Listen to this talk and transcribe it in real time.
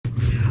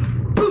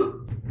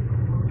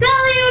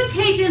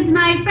Salutations,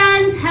 my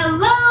friends!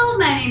 Hello,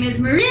 my name is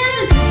Maria.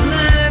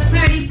 This is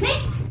Party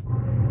Paint.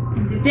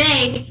 And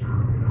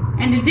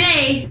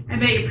today, I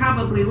bet you're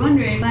probably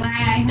wondering why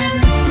I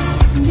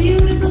have a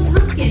beautiful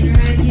pumpkin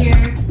right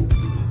here.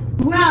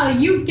 Well,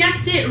 you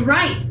guessed it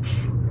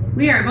right.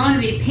 We are going to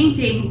be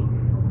painting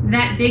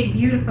that big,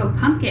 beautiful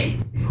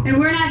pumpkin. And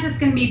we're not just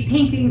going to be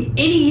painting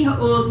any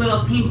old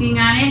little painting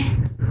on it.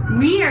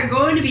 We are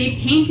going to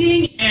be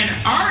painting an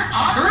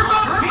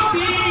ARTSHERPA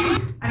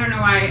painting. I don't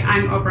know why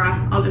I'm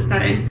Oprah all of a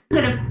sudden. I'm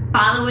going to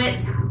follow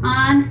it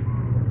on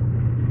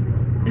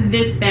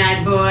this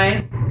bad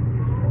boy.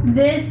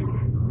 This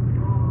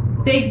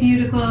big,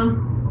 beautiful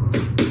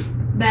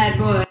bad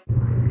boy.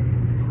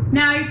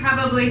 Now you're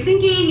probably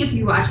thinking, if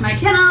you watch my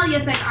channel,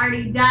 yes, I've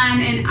already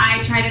done and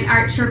I tried an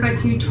ARTSHERPA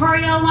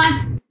tutorial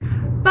once,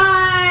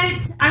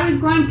 but I was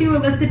going through a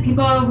list of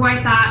people who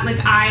I thought like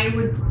I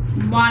would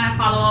want to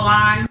follow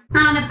along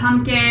on a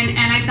pumpkin, and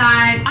I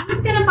thought I'm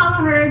just gonna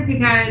follow hers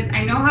because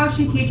I know how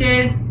she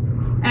teaches,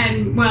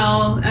 and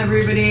well,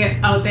 everybody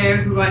out there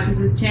who watches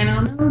this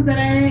channel knows that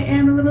I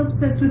am a little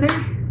obsessed with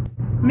her.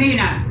 Maybe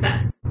not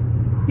obsessed.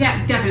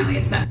 Yeah, definitely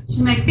obsessed.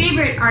 She's my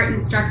favorite art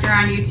instructor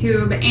on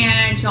YouTube,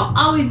 and she'll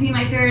always be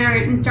my favorite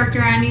art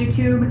instructor on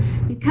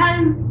YouTube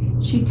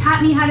because she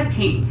taught me how to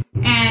paint,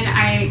 and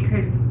I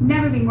could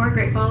never be more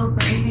grateful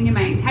for anything in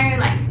my entire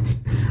life.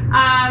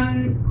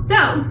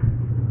 So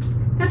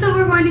that's what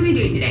we're going to be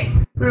doing today.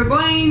 We're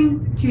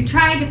going to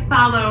try to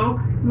follow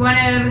one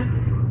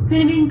of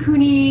Cinnamon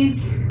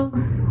Cooney's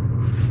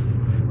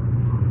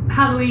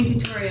Halloween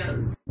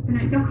tutorials.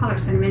 Don't call her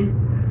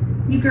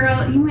Cinnamon. You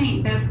girl, you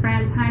ain't best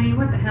friends, honey.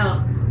 What the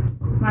hell?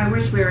 Well, I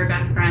wish we were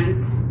best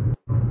friends,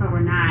 but we're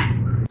not.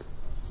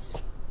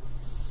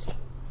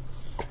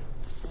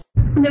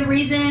 The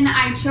reason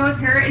I chose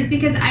her is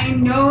because I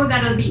know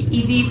that it'll be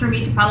easy for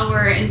me to follow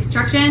her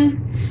instructions,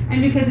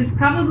 and because it's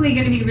probably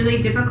going to be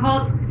really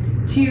difficult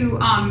to,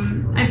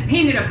 I've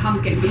painted a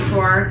pumpkin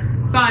before,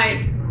 but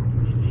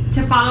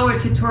to follow a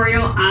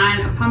tutorial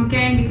on a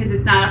pumpkin because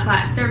it's not a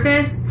flat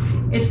surface,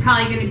 it's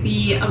probably going to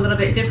be a little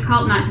bit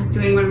difficult, not just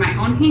doing one of my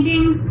own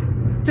paintings.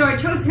 So I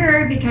chose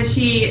her because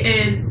she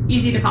is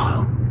easy to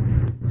follow.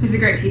 She's a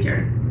great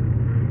teacher.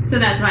 So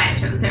that's why I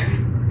chose her.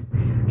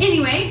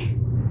 Anyway,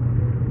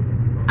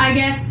 I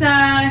guess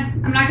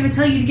I'm not going to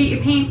tell you to get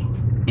your paint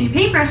and your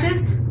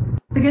paintbrushes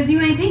because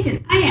you ain't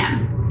painting. I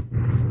am.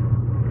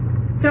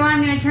 So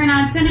I'm going to turn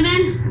on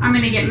Cinnamon, I'm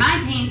going to get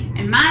my paint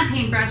and my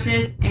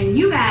paintbrushes, and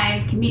you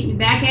guys can meet me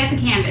back at the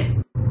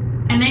canvas.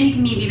 And then you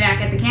can meet me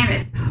back at the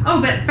canvas.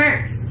 Oh, but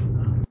first,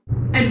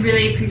 I'd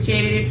really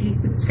appreciate it if you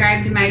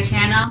subscribe to my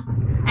channel.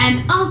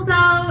 And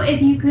also,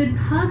 if you could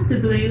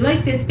possibly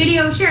like this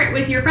video, share it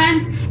with your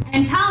friends,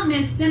 and tell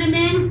Miss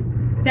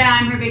Cinnamon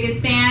that I'm her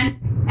biggest fan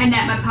and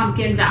that my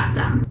pumpkin's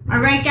awesome.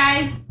 Alright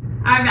guys?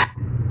 Alright.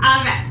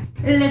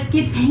 Let's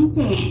get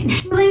painting.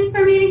 Thanks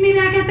for meeting me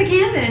back at the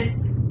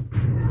canvas.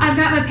 I've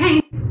got my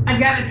paint, I've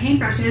got my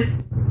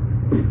paintbrushes,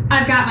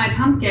 I've got my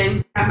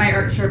pumpkin, I've got my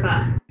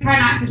ARTSHERPA. Try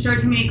not to show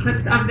too many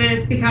clips of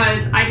this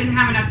because I didn't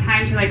have enough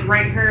time to like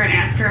write her and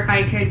ask her if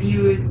I could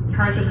use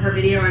parts of her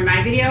video in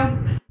my video.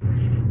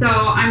 So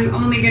I'm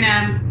only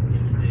gonna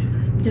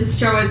just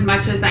show as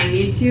much as I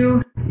need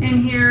to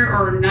in here,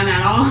 or none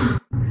at all.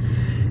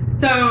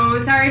 So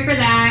sorry for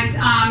that,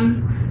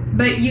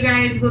 but you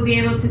guys will be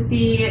able to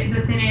see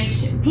the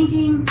finished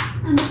painting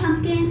on the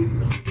pumpkin.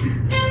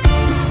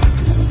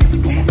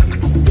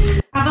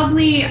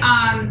 Probably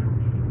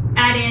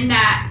add in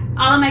that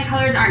all of my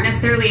colors aren't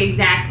necessarily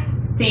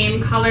exact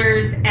same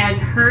colors as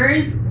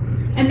hers,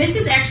 and this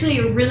is actually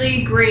a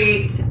really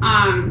great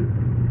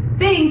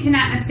thing to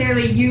not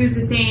necessarily use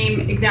the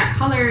same exact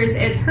colors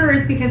as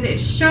hers because it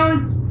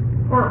shows,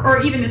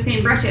 or even the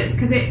same brushes,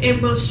 because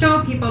it will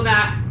show people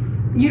that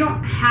you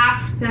don't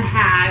have to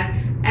have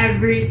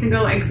every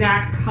single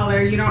exact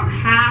color. You don't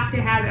have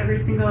to have every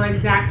single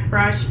exact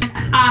brush.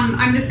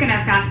 I'm just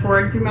gonna fast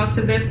forward through most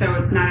of this so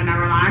it's not an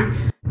hour long.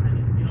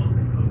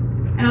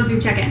 And I'll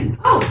do check-ins.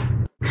 Oh!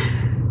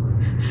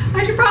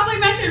 I should probably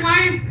mention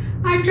why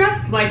I'm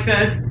dressed like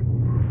this.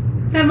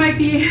 That might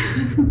be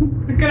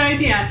a good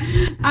idea.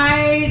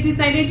 I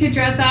decided to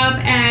dress up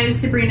as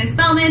Sabrina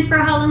Spellman for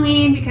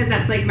Halloween because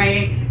that's like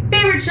my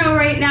favorite show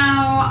right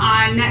now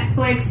on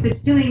Netflix, The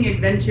Chilling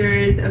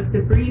Adventures of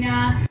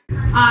Sabrina.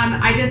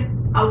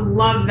 I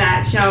love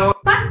that show.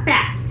 Fun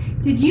fact,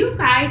 did you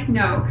guys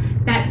know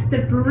that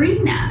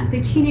Sabrina,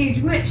 the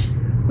Teenage Witch,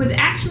 was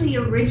actually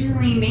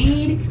originally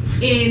made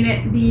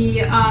in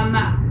the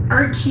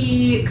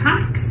Archie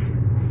comics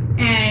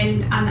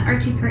and on the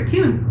Archie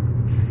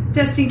cartoon?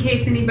 Just in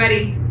case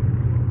anybody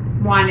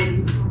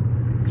wanted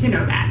to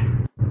know that.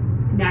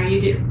 Now you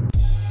do.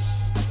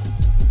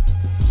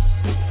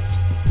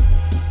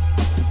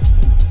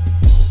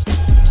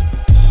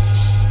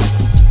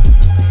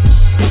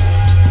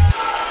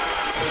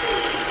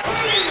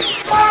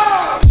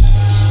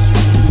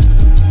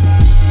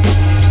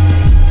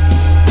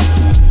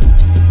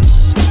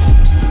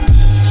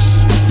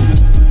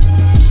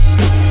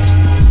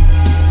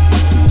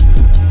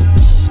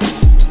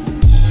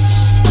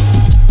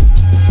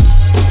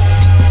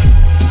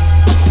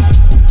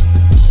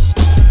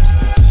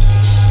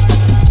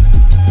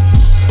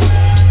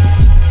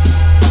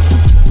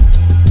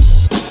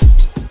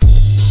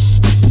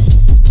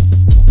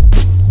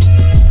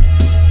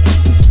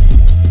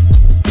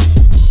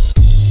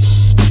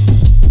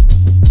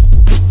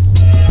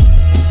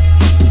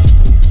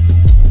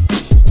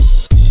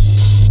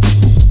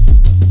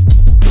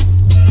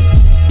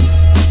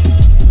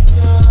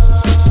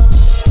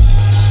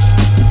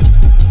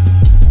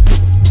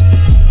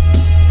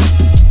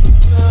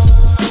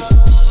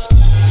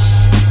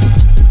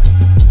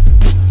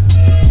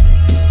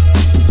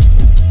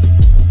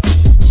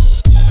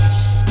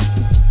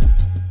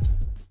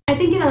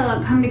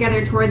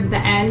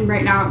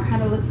 now it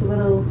kind of looks a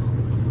little,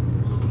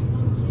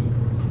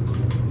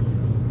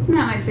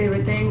 not my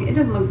favorite thing. It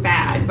doesn't look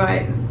bad,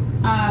 but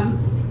I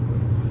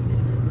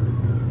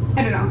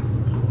don't know.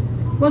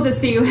 We'll just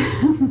see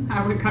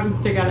how it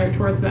comes together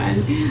towards the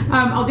end.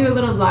 I'll do a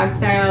little vlog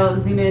style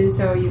zoom in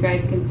so you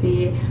guys can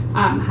see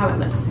how it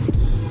looks.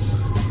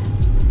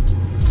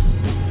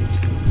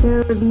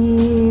 So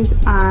these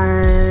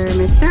are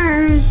my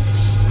stars,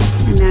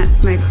 and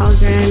that's my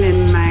cauldron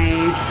and my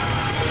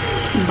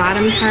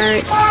bottom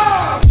part.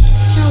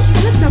 So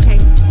it looks okay.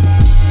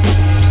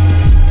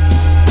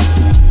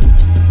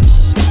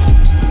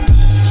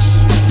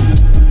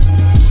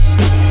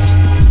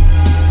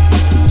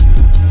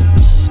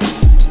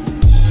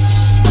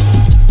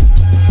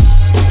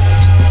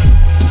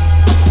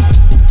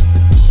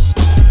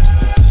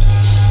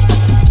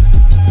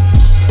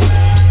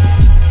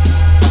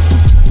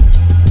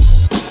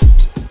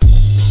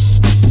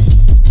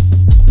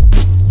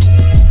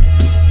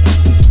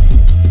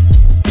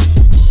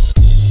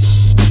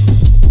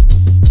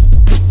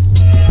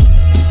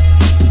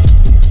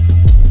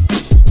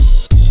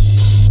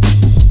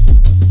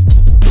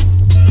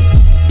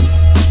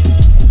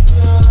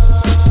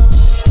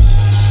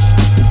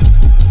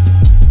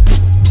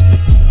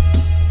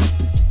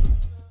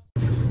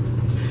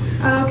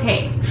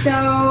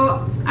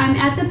 So I'm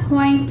at the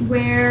point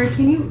where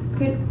can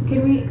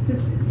we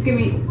just give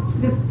me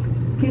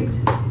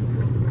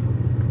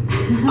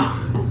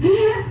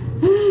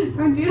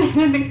don't do that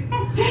in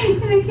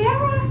the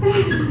camera.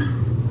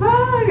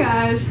 Oh my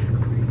gosh.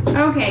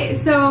 Okay,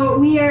 so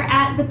we are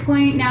at the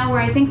point now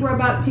where I think we're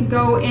about to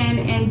go in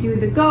and do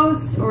the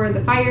ghost or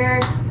the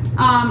fire.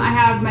 I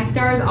have my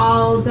stars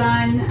all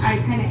done. I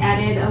kind of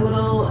added a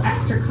little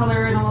extra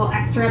color and a little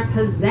extra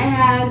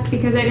pizzazz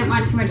because I didn't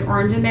want too much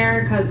orange in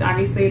there because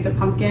obviously it's a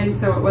pumpkin,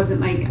 so it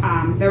wasn't like,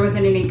 there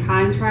wasn't any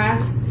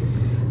contrast.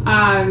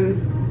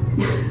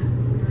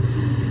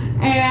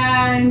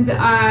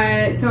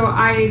 So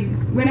I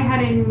went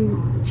ahead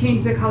and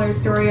changed the color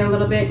story a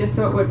little bit just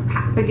so it would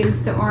pop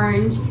against the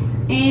orange.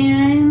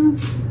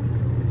 And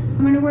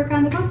I'm going to work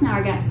on the ghost now,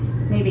 I guess.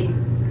 Maybe.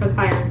 Or the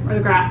fire. Or the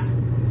grass.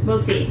 We'll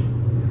see.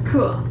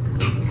 Cool.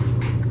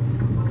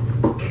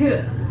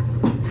 Cool.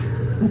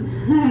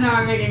 I know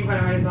I'm making fun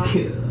of myself.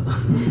 Cool.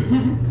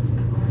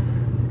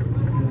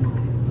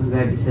 I'm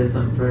glad you said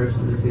something first.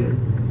 It was good.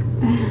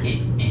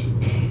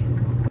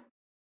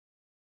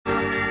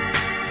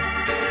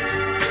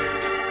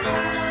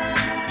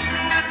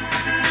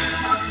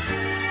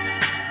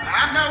 I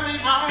know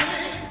we've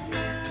only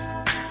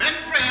been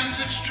friends,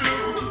 it's true.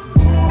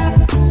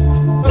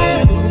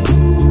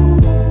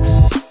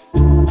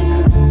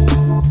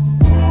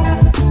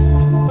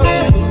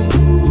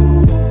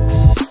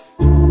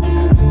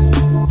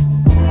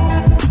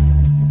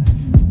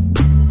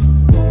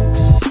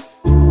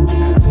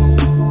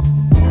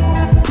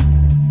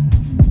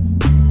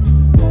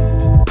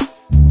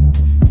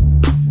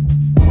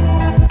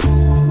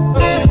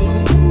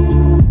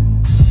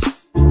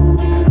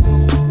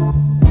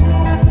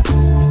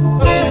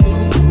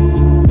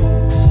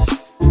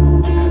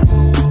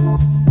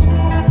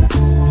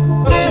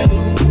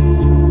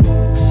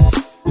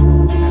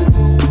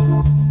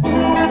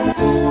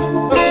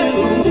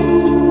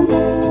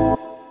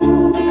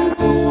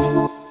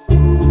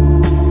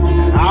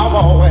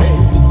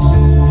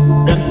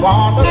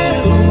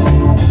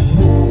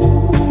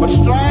 But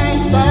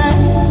strange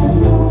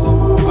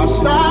things are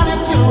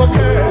starting to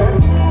occur.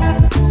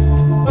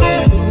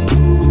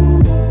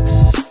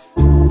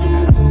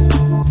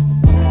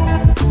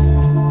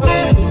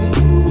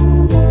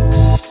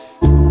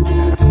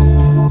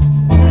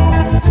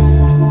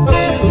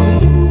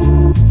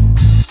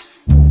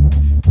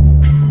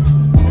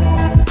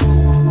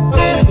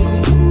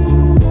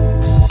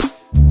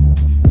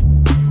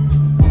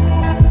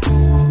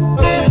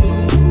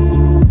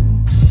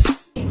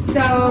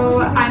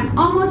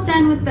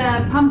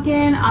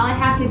 Pumpkin. All I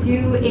have to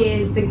do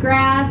is the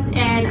grass,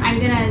 and I'm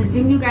gonna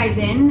zoom you guys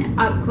in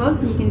up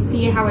close and you can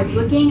see how it's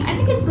looking. I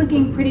think it's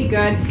looking pretty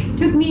good.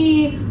 Took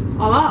me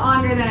a lot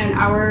longer than an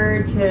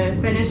hour to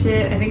finish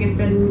it. I think it's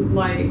been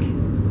like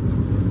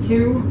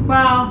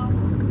well,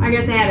 I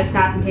guess I had to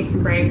stop and take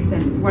some breaks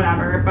and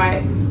whatever,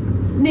 but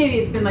maybe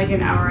it's been like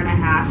an hour and a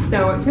half.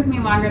 So it took me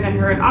longer than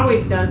her. It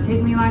always does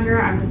take me longer.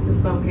 I'm just a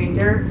slow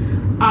painter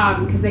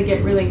because I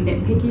get really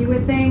nitpicky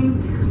with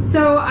things.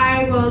 So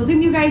I will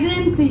zoom you guys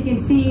in so you can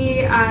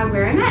see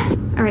where I'm at.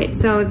 All right,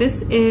 so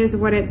this is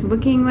what it's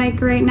looking like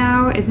right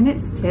now. Isn't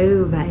it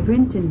so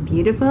vibrant and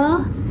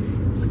beautiful?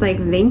 Just like,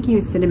 thank you,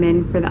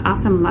 Cinnamon, for the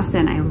awesome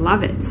lesson. I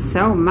love it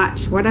so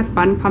much. What a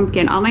fun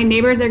pumpkin. All my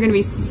neighbors are gonna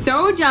be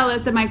so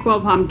jealous of my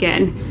cool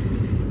pumpkin.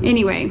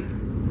 Anyway,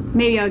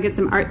 maybe I'll get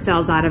some art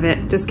sales out of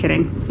it. Just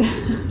kidding.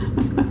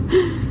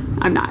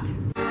 I'm not.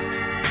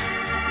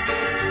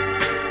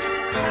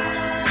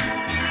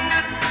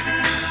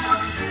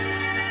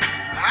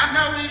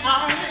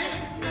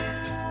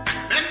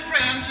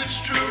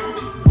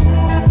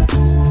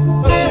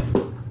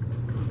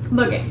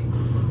 Look it,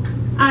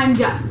 I'm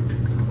done.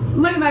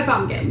 Look at my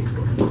pumpkin.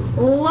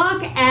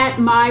 Look at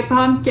my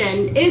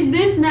pumpkin. Is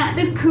this not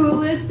the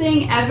coolest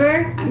thing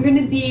ever? I'm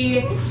gonna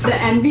be the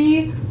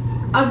envy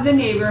of the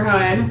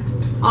neighborhood.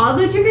 All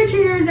the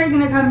trick-or-treaters are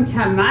gonna come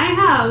to my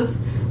house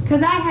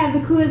because I have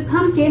the coolest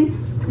pumpkin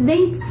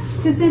thanks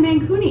to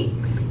Cinnamon Cooney.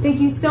 Thank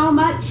you so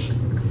much.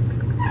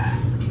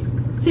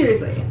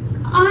 Seriously,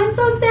 I'm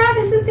so sad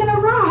this is gonna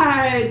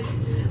rot.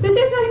 This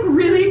is like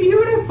really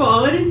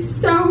beautiful and it's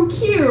so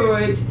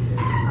cute.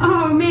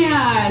 Oh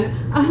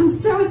man, I'm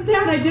so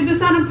sad I did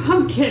this on a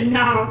pumpkin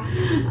now.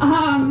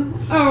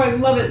 Oh, I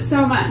love it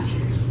so much.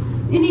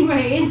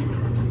 Anyway,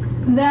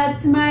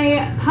 that's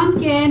my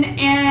pumpkin,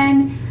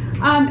 and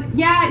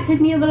yeah, it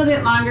took me a little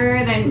bit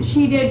longer than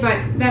she did, but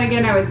then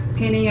again, I was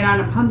painting it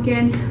on a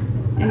pumpkin.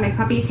 And my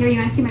puppy's here. You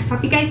want to see my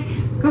puppy, guys?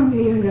 Come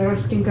here, little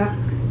stinker.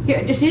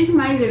 Here, this is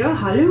my little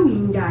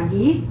Halloween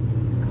doggy.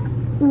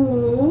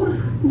 Ooh,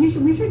 we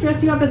should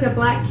dress you up as a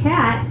black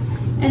cat,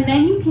 and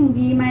then you can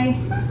be my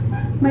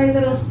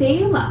little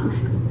Salem.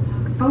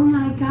 Oh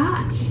my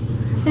gosh,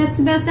 that's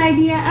the best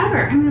idea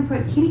ever. I'm gonna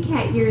put kitty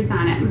cat ears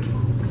on him.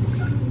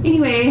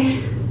 Anyway,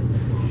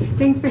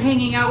 thanks for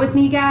hanging out with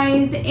me,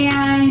 guys,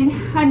 and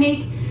I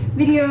make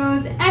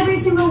videos every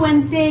single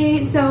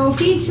Wednesday, so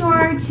be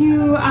sure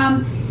to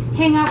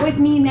hang out with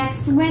me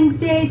next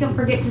Wednesday. Don't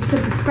forget to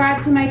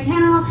subscribe to my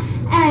channel.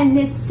 And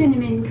Miss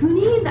Cinnamon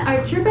Cooney, the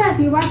Art Sherpa, if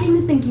you're watching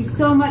this, thank you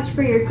so much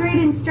for your great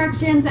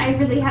instructions. I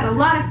really had a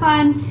lot of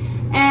fun,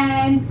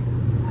 and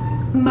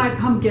my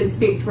pumpkin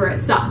speaks for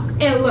itself.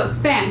 It looks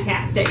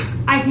fantastic.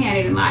 I can't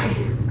even lie.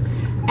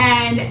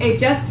 And I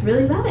just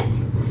really love it.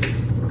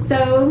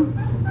 So,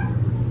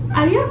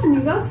 adios,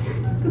 amigos.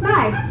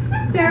 Goodbye.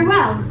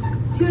 Farewell.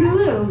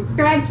 Toodaloo.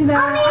 Subscribe to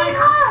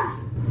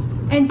the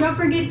and don't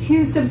forget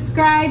to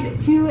subscribe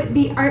to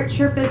the Art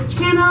Sherpa's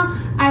channel.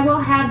 I will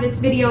have this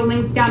video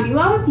linked down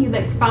below if you'd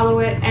like to follow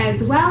it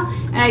as well.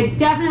 And I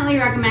definitely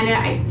recommend it.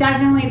 I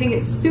definitely think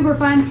it's super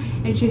fun,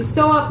 and she's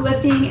so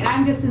uplifting, and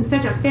I'm just in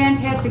such a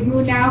fantastic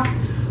mood now.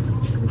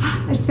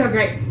 I just feel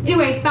great.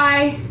 Anyway,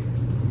 bye.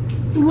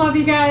 Love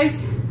you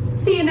guys.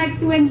 See you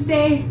next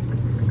Wednesday.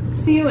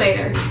 See you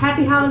later.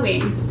 Happy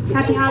Halloween.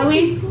 Happy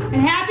Halloween. And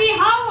happy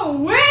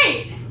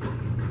Halloween!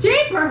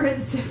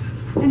 Jeepers!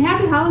 And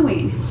happy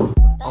Halloween.